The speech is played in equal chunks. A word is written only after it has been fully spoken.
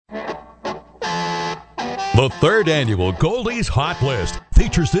The third annual Goldie's Hot List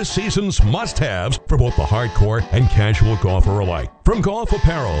features this season's must-haves for both the hardcore and casual golfer alike. From golf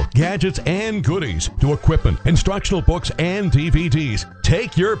apparel, gadgets, and goodies to equipment, instructional books, and DVDs.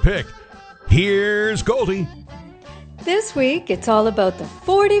 Take your pick. Here's Goldie. This week, it's all about the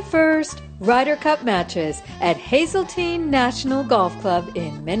 41st Ryder Cup matches at Hazeltine National Golf Club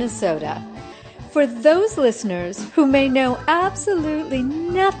in Minnesota. For those listeners who may know absolutely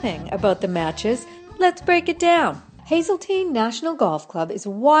nothing about the matches, let's break it down. Hazeltine National Golf Club is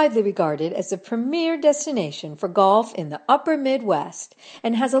widely regarded as the premier destination for golf in the upper Midwest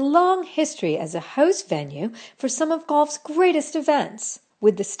and has a long history as a host venue for some of golf's greatest events.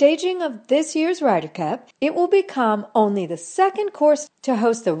 With the staging of this year's Ryder Cup, it will become only the second course to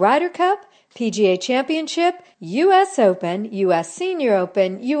host the Ryder Cup, PGA Championship, U.S. Open, U.S. Senior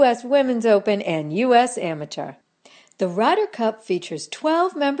Open, U.S. Women's Open, and U.S. Amateur. The Ryder Cup features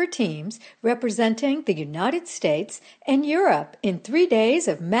 12 member teams representing the United States and Europe in 3 days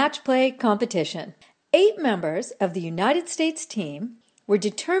of match play competition. 8 members of the United States team were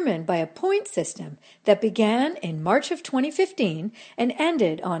determined by a point system that began in March of 2015 and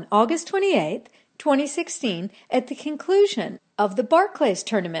ended on August 28, 2016 at the conclusion of the Barclays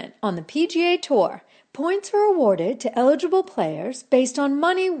tournament on the PGA Tour. Points are awarded to eligible players based on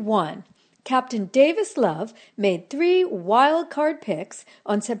money won. Captain Davis Love made 3 wild card picks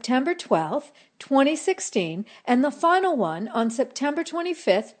on September 12, 2016, and the final one on September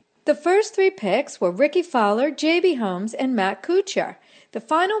 25th. The first 3 picks were Ricky Fowler, J.B. Holmes, and Matt Kuchar. The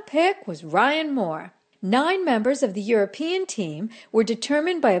final pick was Ryan Moore. 9 members of the European team were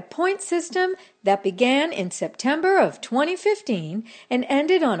determined by a point system that began in September of 2015 and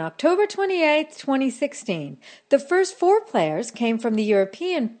ended on October 28, 2016. The first 4 players came from the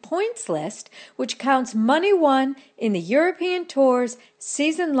European points list, which counts money won in the European Tour's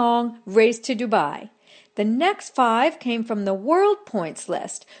season-long Race to Dubai. The next 5 came from the World Points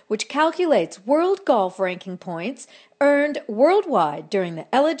list, which calculates world golf ranking points earned worldwide during the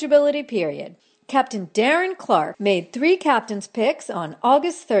eligibility period. Captain Darren Clark made 3 captain's picks on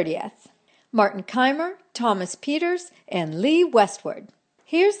August 30th. Martin Keimer, Thomas Peters, and Lee Westwood.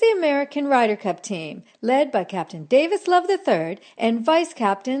 Here's the American Ryder Cup team, led by Captain Davis Love III and vice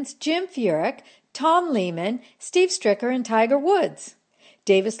captains Jim Furyk, Tom Lehman, Steve Stricker, and Tiger Woods.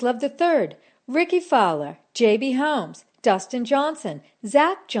 Davis Love III, Ricky Fowler, J.B. Holmes, Dustin Johnson,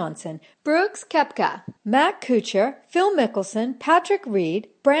 Zach Johnson, Brooks Koepka, Matt Kuchar, Phil Mickelson, Patrick Reed,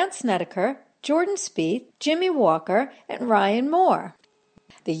 Brandt Snedeker, Jordan Spieth, Jimmy Walker, and Ryan Moore.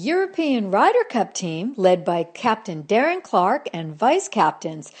 The European Ryder Cup team, led by Captain Darren Clark and vice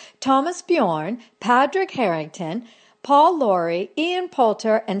captains Thomas Bjorn, Padraig Harrington, Paul Lawrie, Ian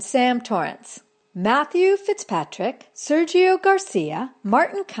Poulter, and Sam Torrance. Matthew Fitzpatrick, Sergio Garcia,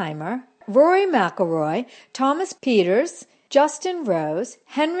 Martin Keimer, Rory McIlroy, Thomas Peters, Justin Rose,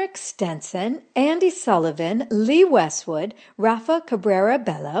 Henrik Stenson, Andy Sullivan, Lee Westwood, Rafa Cabrera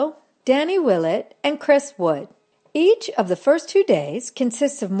Bello, Danny Willett, and Chris Wood. Each of the first 2 days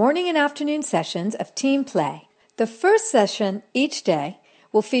consists of morning and afternoon sessions of team play. The first session each day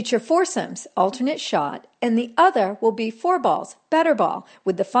will feature foursomes, alternate shot, and the other will be 4 balls, better ball,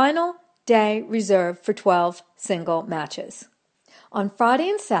 with the final day reserved for 12 single matches. On Friday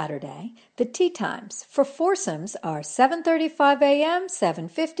and Saturday, the tee times for foursomes are 7:35 a.m.,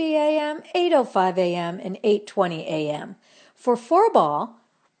 7:50 a.m., 8:05 a.m., and 8:20 a.m. For 4-ball,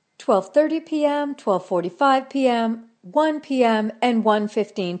 12:30 p.m., 12:45 p.m., 1 p.m., and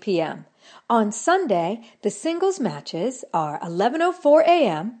 1:15 p.m. On Sunday, the singles matches are 11:04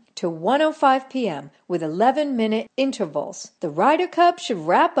 a.m. to 1:05 p.m. with 11-minute intervals. The Ryder Cup should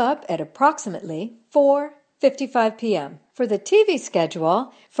wrap up at approximately 4:55 p.m. For the TV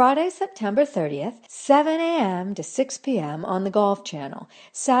schedule, Friday, September 30th, 7 a.m. to 6 p.m. on the Golf Channel.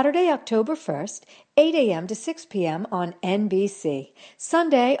 Saturday, October 1st, 8 a.m. to 6 p.m. on NBC.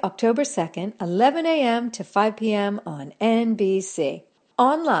 Sunday, October 2nd, 11 a.m. to 5 p.m. on NBC.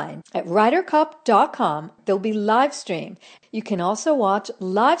 Online at RyderCup.com, there'll be live stream. You can also watch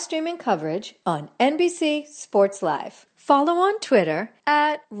live streaming coverage on NBC Sports Live. Follow on Twitter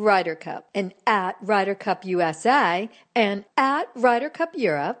at RyderCup and at RyderCup USA and at RyderCup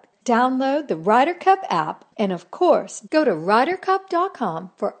Europe. Download the Ryder Cup app and, of course, go to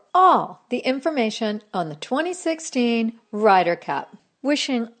RyderCup.com for all the information on the 2016 Ryder Cup.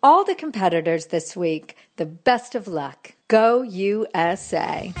 Wishing all the competitors this week the best of luck. Go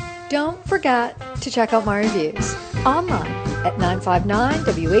USA! Don't forget to check out my reviews online at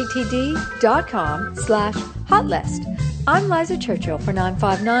 959watd.com/hotlist. I'm Liza Churchill for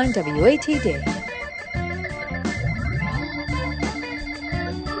 959 WATD.